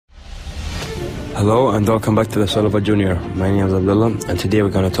Hello and welcome back to the Soul of a Junior. My name is Abdullah and today we're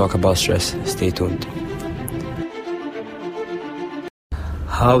going to talk about stress. Stay tuned.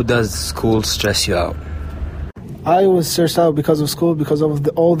 How does school stress you out? I was stressed out because of school, because of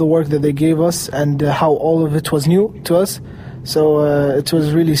all the work that they gave us and how all of it was new to us. So it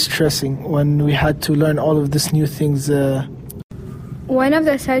was really stressing when we had to learn all of these new things. One of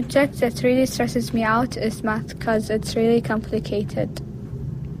the subjects that really stresses me out is math because it's really complicated.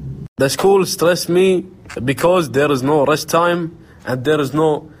 The school stressed me because there is no rest time and there is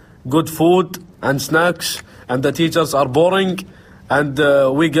no good food and snacks and the teachers are boring and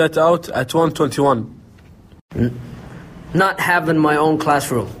we get out at 1:21. Not having my own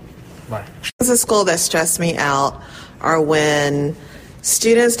classroom. The school that stressed me out are when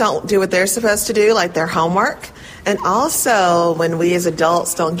students don't do what they're supposed to do, like their homework, and also when we as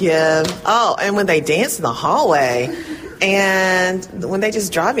adults don't and when they dance in the hallway, and when they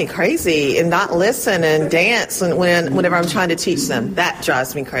just drive me crazy and not listen and dance whenever I'm trying to teach them. That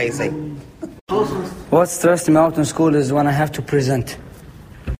drives me crazy. What stressed me out in school is when I have to present.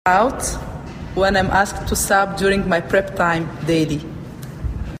 Out when I'm asked to sub during my prep time daily.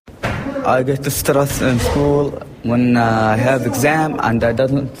 I get stressed in school when I have exam and I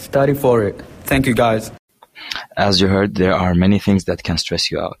don't study for it. Thank you, guys. As you heard, there are many things that can stress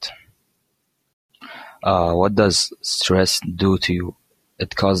you out. What does stress do to you?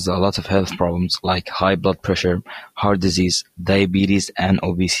 It causes a lot of health problems like high blood pressure, heart disease, diabetes, and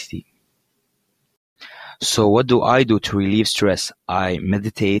obesity. So what do I do to relieve stress? I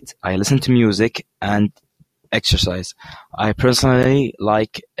meditate, I listen to music, and exercise. I personally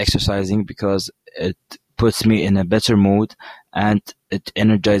like exercising because it puts me in a better mood and it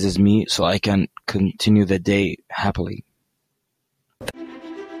energizes me so I can continue the day happily.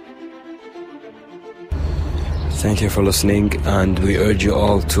 Thank you for listening, and we urge you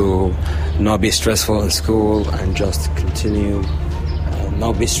all to not be stressful in school and just continue.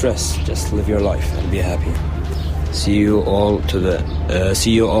 Not be stressed. Just live your life and be happy. See you all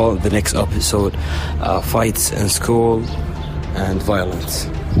the next episode. Fights in school and violence.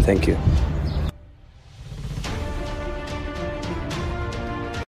 Thank you.